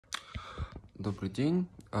Добрый день.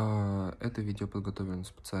 Это видео подготовлено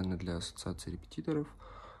специально для Ассоциации репетиторов.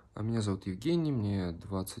 Меня зовут Евгений, мне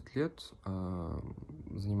 20 лет.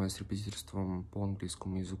 Занимаюсь репетиторством по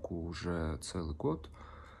английскому языку уже целый год.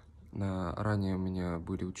 Ранее у меня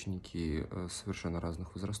были ученики совершенно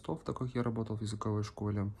разных возрастов, так как я работал в языковой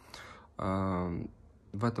школе.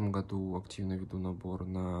 В этом году активно веду набор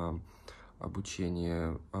на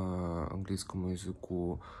обучение английскому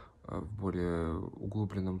языку в более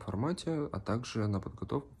углубленном формате, а также на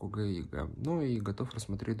подготовку к ОГЭ и ЕГЭ. Ну и готов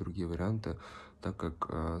рассмотреть другие варианты, так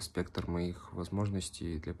как спектр моих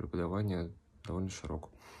возможностей для преподавания довольно широк.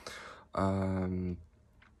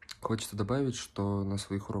 Хочется добавить, что на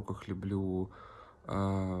своих уроках люблю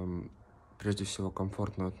прежде всего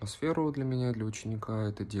комфортную атмосферу для меня, для ученика.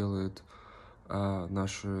 Это делает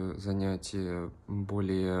наши занятия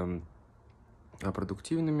более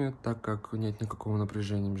продуктивными, так как нет никакого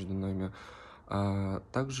напряжения между нами.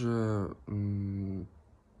 Также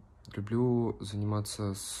люблю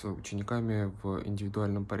заниматься с учениками в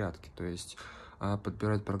индивидуальном порядке, то есть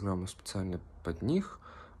подбирать программу специально под них,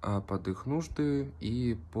 под их нужды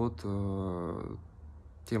и под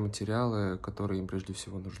те материалы, которые им прежде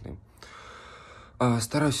всего нужны.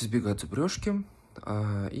 Стараюсь избегать зубрежки,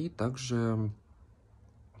 и также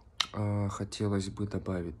хотелось бы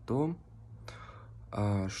добавить то,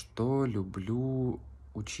 что люблю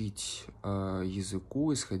учить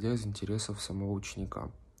языку, исходя из интересов самого ученика.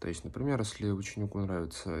 То есть, например, если ученику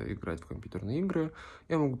нравится играть в компьютерные игры,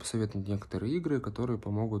 я могу посоветовать некоторые игры, которые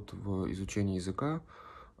помогут в изучении языка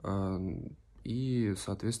и,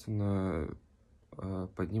 соответственно,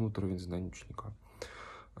 поднимут уровень знаний ученика.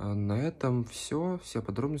 На этом все. Все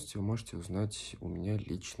подробности вы можете узнать у меня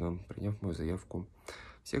лично, приняв мою заявку.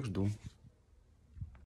 Всех жду.